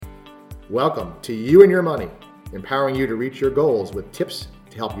Welcome to You and Your Money, empowering you to reach your goals with tips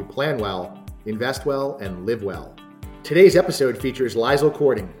to help you plan well, invest well, and live well. Today's episode features Liesl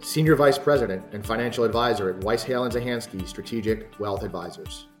Cording, Senior Vice President and Financial Advisor at Weiss Hale & Zahansky Strategic Wealth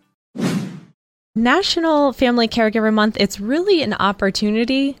Advisors. National Family Caregiver Month, it's really an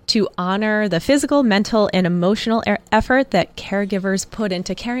opportunity to honor the physical, mental, and emotional effort that caregivers put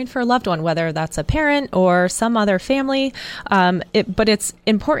into caring for a loved one, whether that's a parent or some other family. But it's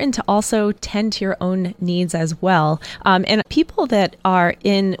important to also tend to your own needs as well. And people that are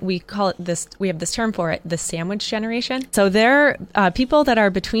in, we have this term for it, the sandwich generation. So they're people that are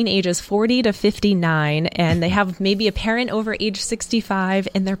between ages 40 to 59, and they have maybe a parent over age 65,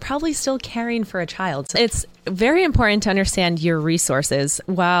 and they're probably still caring for a child. So it's very important to understand your resources.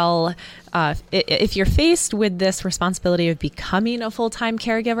 While if you're faced with this responsibility of becoming a full-time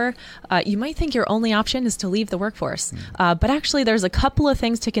caregiver, you might think your only option is to leave the workforce. But actually, there's a couple of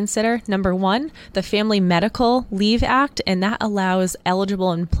things to consider. Number one, the Family Medical Leave Act, and that allows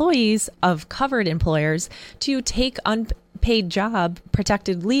eligible employees of covered employers to take unpaid job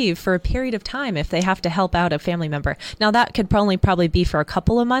protected leave for a period of time if they have to help out a family member. Now that could probably be for a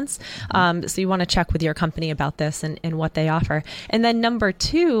couple of months. So you want to check with your company about this and what they offer. And then number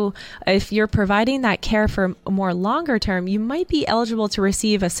two, if you're providing that care for a more longer term, you might be eligible to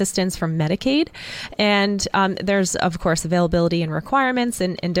receive assistance from Medicaid. And there's of course availability and requirements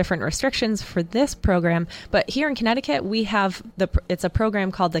and different restrictions for this program. But here in Connecticut, we have it's a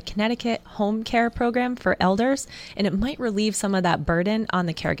program called the Connecticut Home Care Program for Elders, and it might relieve some of that burden on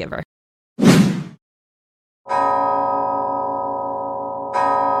the caregiver.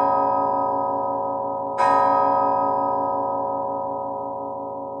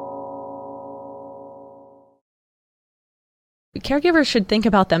 Caregivers should think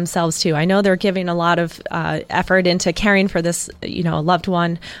about themselves too. I know they're giving a lot of effort into caring for this, loved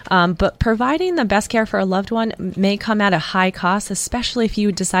one, but providing the best care for a loved one may come at a high cost, especially if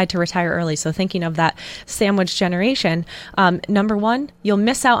you decide to retire early. So thinking of that sandwich generation, number one, you'll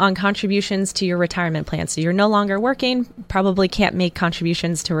miss out on contributions to your retirement plan. So you're no longer working, probably can't make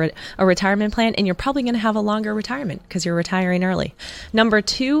contributions to a retirement plan, and you're probably going to have a longer retirement because you're retiring early. Number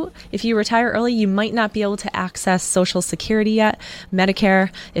two, if you retire early, you might not be able to access Social Security yet, Medicare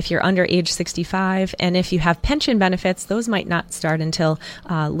if you're under age 65, and if you have pension benefits, those might not start until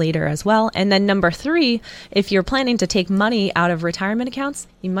later as well. And then number three, if you're planning to take money out of retirement accounts,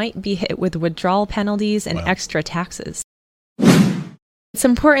 you might be hit with withdrawal penalties and extra taxes. It's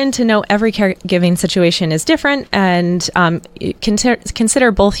important to know every caregiving situation is different, and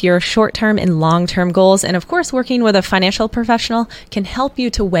consider both your short-term and long-term goals. And of course, working with a financial professional can help you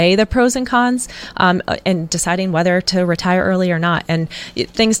to weigh the pros and cons and deciding whether to retire early or not. And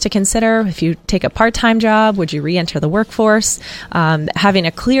things to consider: if you take a part-time job, would you re-enter the workforce? Having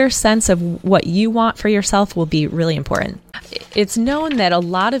a clear sense of what you want for yourself will be really important. It's known that a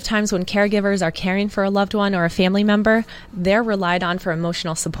lot of times when caregivers are caring for a loved one or a family member, they're relied on for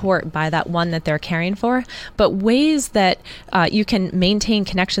emotional support by that one that they're caring for. But ways that you can maintain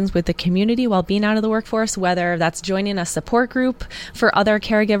connections with the community while being out of the workforce, whether that's joining a support group for other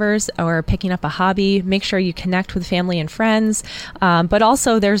caregivers or picking up a hobby, make sure you connect with family and friends. But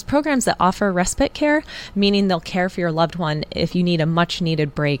also there's programs that offer respite care, meaning they'll care for your loved one if you need a much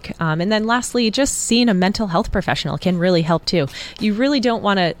needed break. And then lastly, just seeing a mental health professional can really help too. You really don't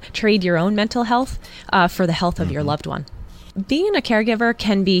want to trade your own mental health for the health of your loved one. Being a caregiver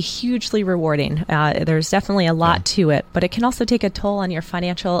can be hugely rewarding. There's definitely a lot to it, but it can also take a toll on your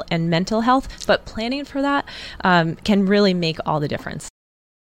financial and mental health. But planning for that can really make all the difference.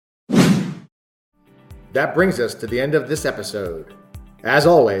 That brings us to the end of this episode. As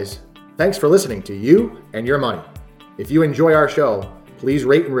always, thanks for listening to You and Your Money. If you enjoy our show, please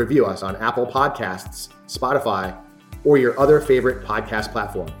rate and review us on Apple Podcasts, Spotify, or your other favorite podcast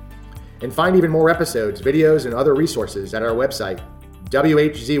platform. And find even more episodes, videos, and other resources at our website,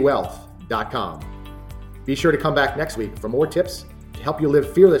 whzwealth.com. Be sure to come back next week for more tips to help you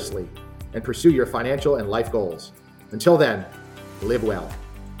live fearlessly and pursue your financial and life goals. Until then, live well.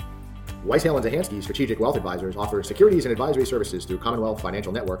 Weiss Hale & Zahansky Strategic Wealth Advisors offers securities and advisory services through Commonwealth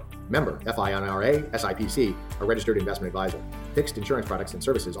Financial Network, member FINRA, SIPC, a registered investment advisor. Fixed insurance products and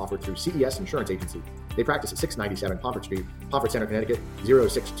services offered through CES Insurance Agency. They practice at 697 Pomfret Street, Pomfret Center, Connecticut,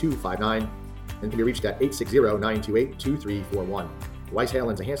 06259, and can be reached at 860-928-2341. Weiss Hale &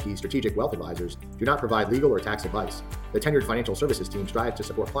 Zahansky Strategic Wealth Advisors do not provide legal or tax advice. The tenured financial services team strives to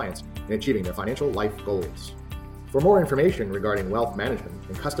support clients in achieving their financial life goals. For more information regarding wealth management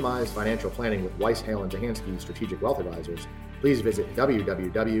and customized financial planning with Weiss Hale & Zahansky Strategic Wealth Advisors, please visit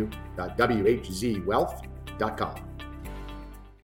www.whzwealth.com.